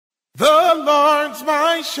Lord's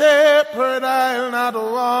my shepherd, I'll not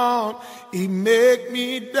want. He make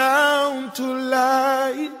me down to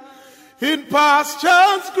lie. In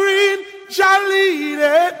pastures green shall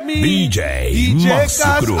lead me. DJ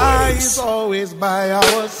God's Cruz. eyes always by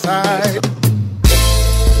our side.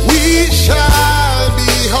 We shall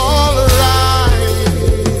be all right.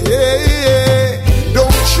 Yeah, yeah.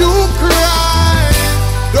 Don't you cry,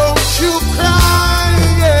 don't you cry.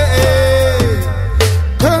 Yeah.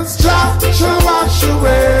 'Cause Jah shall wash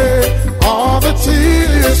away all the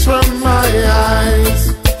tears from my eyes.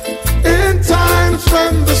 In times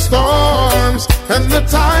when the storms and the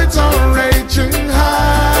tides are raging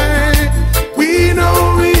high, we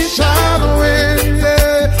know we shall win,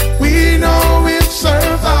 yeah. We know we'll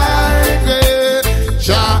survive, yeah.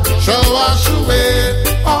 Jah shall wash away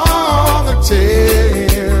all the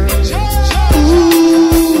tears.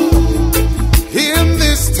 Ooh, in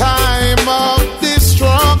this time of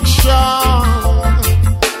destruction,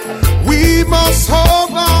 we must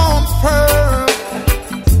hold on firm.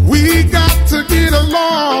 We got to get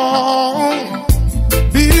along,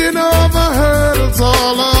 being over hurdles,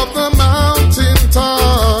 all of the mountain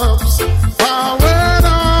tops. Forward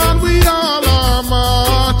on, we all are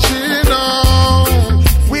marching on.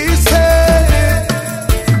 We say,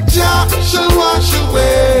 Jah shall wash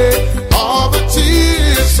away all the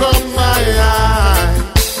tears from my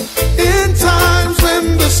eyes. In times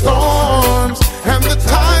when the storms and the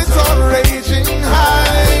tides are raging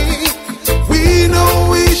high, we know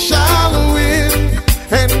we shall win,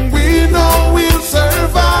 and we know we'll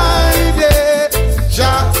survive, yeah.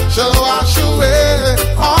 Jah shall wash away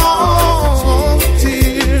all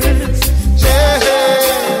tears, yeah.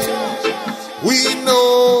 We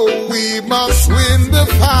know we must win the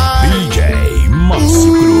fight. DJ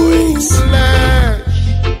Marcio Cruz.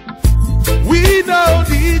 We know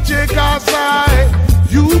DJ Gaza,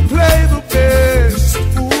 you play the best,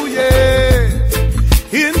 ooh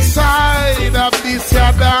yeah. Inside of this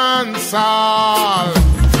your dance hall,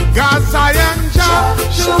 Gaza and Jah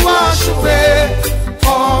shall wash away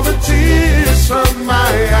all the tears from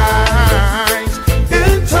my eyes.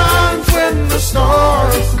 In times when the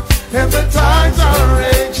storms and the tides are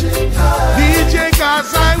raging high, DJ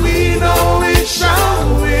Gaza, we know we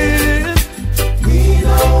shall win. We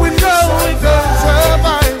know we're gonna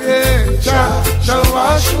survive, yeah. Jah shall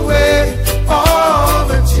wash away all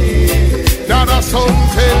the tears. Now that's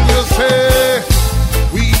something you say.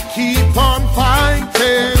 We keep on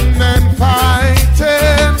fighting and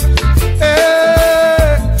fighting.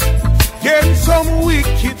 Hey, getting some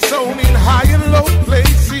wicked sound in high and low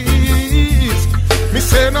places. Me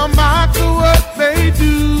say no matter what they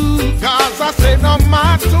do, cause I say no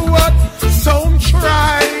matter what some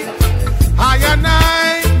try, I and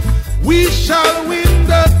I, we shall win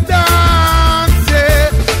the dance, yeah.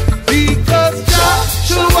 Because Jah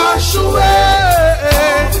shall wash away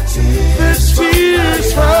the tears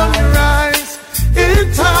from your eyes.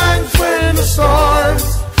 In times when the storms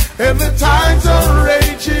and the tides are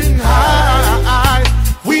raging high,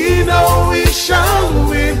 we know we shall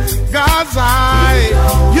win. God's eye,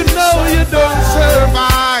 you know you don't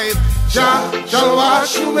survive. Jah shall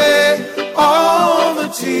wash away all the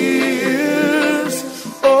tears.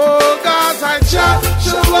 Oh, God's eye, Jah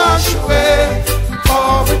shall wash away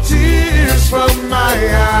all the tears from my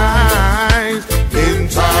eyes. In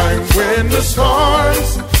times when the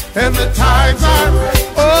storms and the tides are,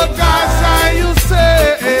 oh, God's eye, you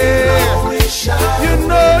say, you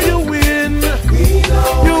know you win.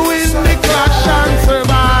 You win the clash and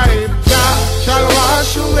survive. Jah shall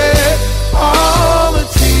wash away all the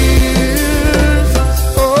tears.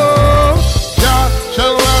 Oh, Jah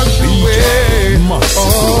shall wash away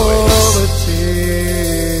all the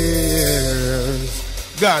tears.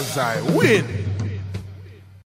 God's eye win.